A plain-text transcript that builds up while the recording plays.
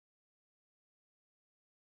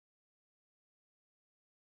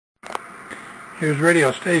Here's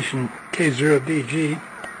radio station K0DG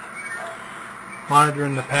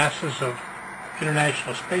monitoring the passes of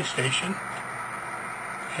International Space Station.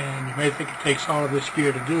 And you may think it takes all of this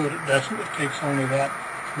gear to do it. It doesn't. It takes only that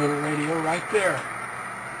little radio right there.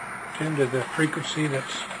 Tuned to the frequency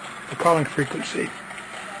that's the calling frequency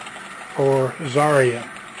for Zarya,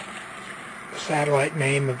 the satellite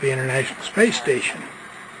name of the International Space Station.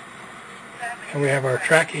 And we have our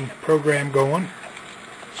tracking program going,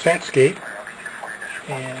 Satscape,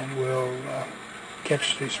 and we'll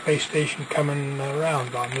catch the space station coming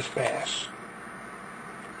around on this pass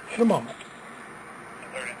in a moment.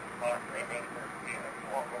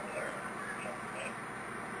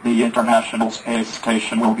 The International Space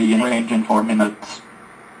Station will be in range in 4 minutes.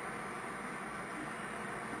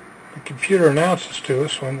 The computer announces to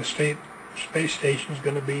us when the space station is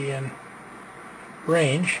going to be in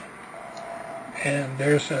range, and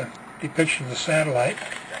there's a depiction of the satellite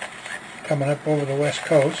coming up over the west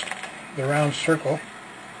coast, the round circle.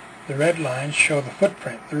 The red lines show the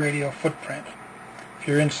footprint, the radio footprint. If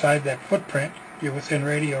you're inside that footprint, you're within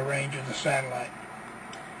radio range of the satellite.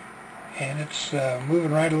 And it's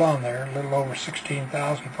moving right along there, a little over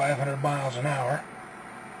 16,500 miles an hour.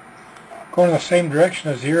 Going in the same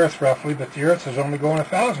direction as the Earth roughly, but the Earth is only going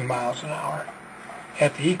 1,000 miles an hour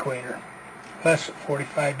at the equator, less at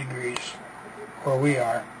 45 degrees where we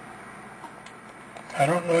are. I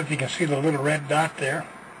don't know if you can see the little red dot there.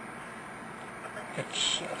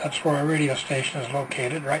 That's where our radio station is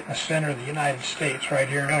located, right in the center of the United States, right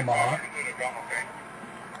here in Omaha.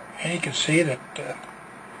 And you can see that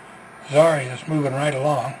Zarya is moving right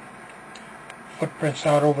along. Footprints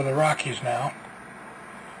out over the Rockies now.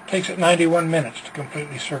 Takes it 91 minutes to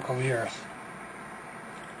completely circle the Earth.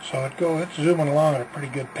 So it's zooming along at a pretty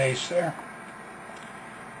good pace there.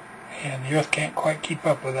 And the Earth can't quite keep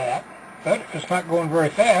up with that. But if it's not going very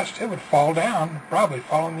fast, it would fall down, probably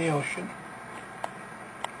fall in the ocean.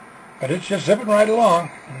 But it's just zipping right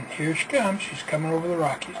along. And here she comes. She's coming over the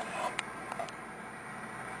Rockies now.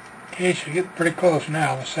 Okay, she's getting pretty close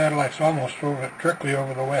now. The satellite's almost directly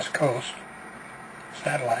over the west coast.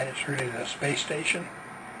 Satellite, it's really the space station.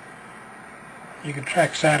 You can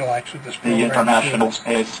track satellites with this program. The International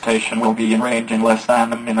Space Station will be in range in less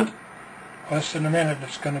than a minute. Less than a minute.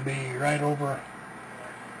 It's going to be right over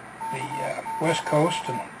the west coast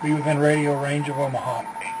and be within radio range of Omaha.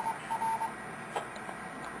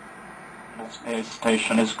 The space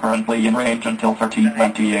station is currently in range until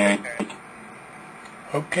 1328.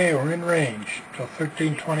 Okay, we're in range until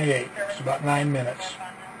 1328. It's about 9 minutes.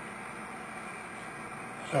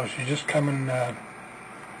 So she's just coming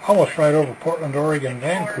almost right over Portland, Oregon,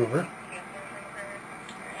 Vancouver.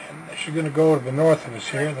 And she's going to go to the north of us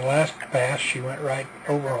here. The last pass, she went right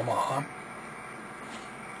over Omaha.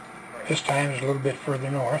 This time it's a little bit further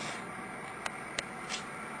north.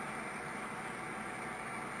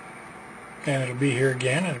 And it'll be here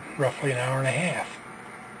again in roughly an hour and a half.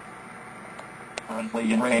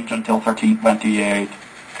 Currently in range until 1328.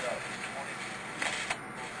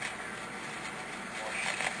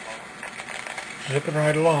 Zipping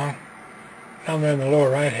right along. Down there in the lower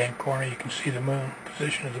right-hand corner you can see the moon,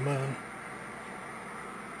 position of the moon.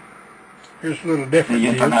 Here's a little different The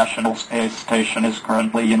view. International Space Station is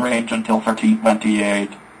currently in range until 1328.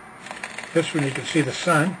 This one you can see the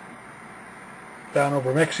sun down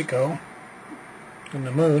over Mexico, and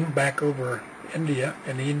the moon back over India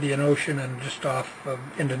and the Indian Ocean and just off of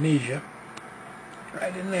Indonesia.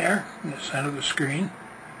 Right in there in the center of the screen.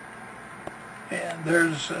 And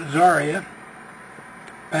there's Zarya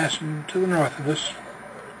passing to the north of us,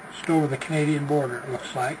 just over the Canadian border it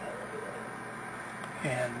looks like,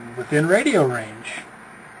 and within radio range.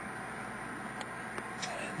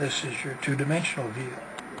 And this is your two-dimensional view.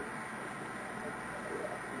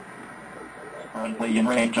 Currently in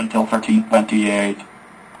range until 1328. And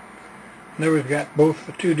there we've got both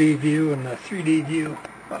the 2D view and the 3D view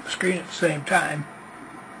on the screen at the same time.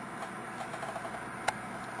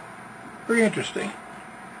 Very interesting.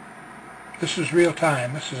 This is real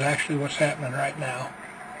time. This is actually what's happening right now.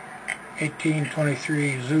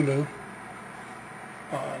 1823 Zulu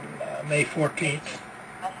on May 14th,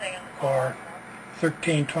 or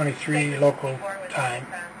 1323 local time.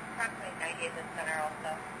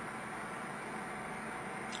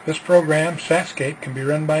 This program, Satscape, can be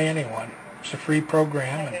run by anyone. It's a free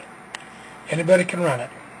program and anybody can run it.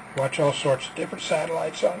 Watch all sorts of different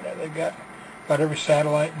satellites on there. They've got about every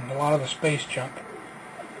satellite and a lot of the space junk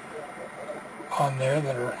on there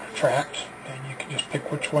that are tracked, and you can just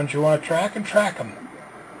pick which ones you want to track and track them.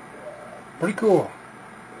 Pretty cool.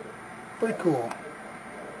 Pretty cool.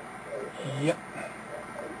 Yep.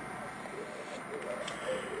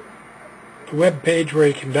 The web page where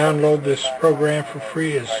you can download this program for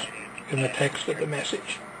free is in the text of the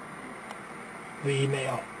message, the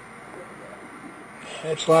email.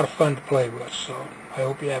 It's a lot of fun to play with, so I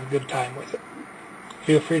hope you have a good time with it.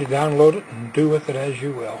 Feel free to download it and do with it as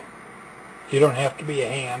you will. You don't have to be a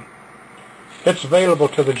ham. It's available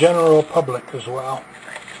to the general public as well.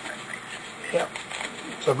 Yep.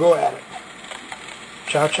 So go at it.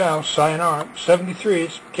 Ciao, ciao. Sayonara. 73.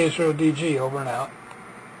 It's K0DG over and out.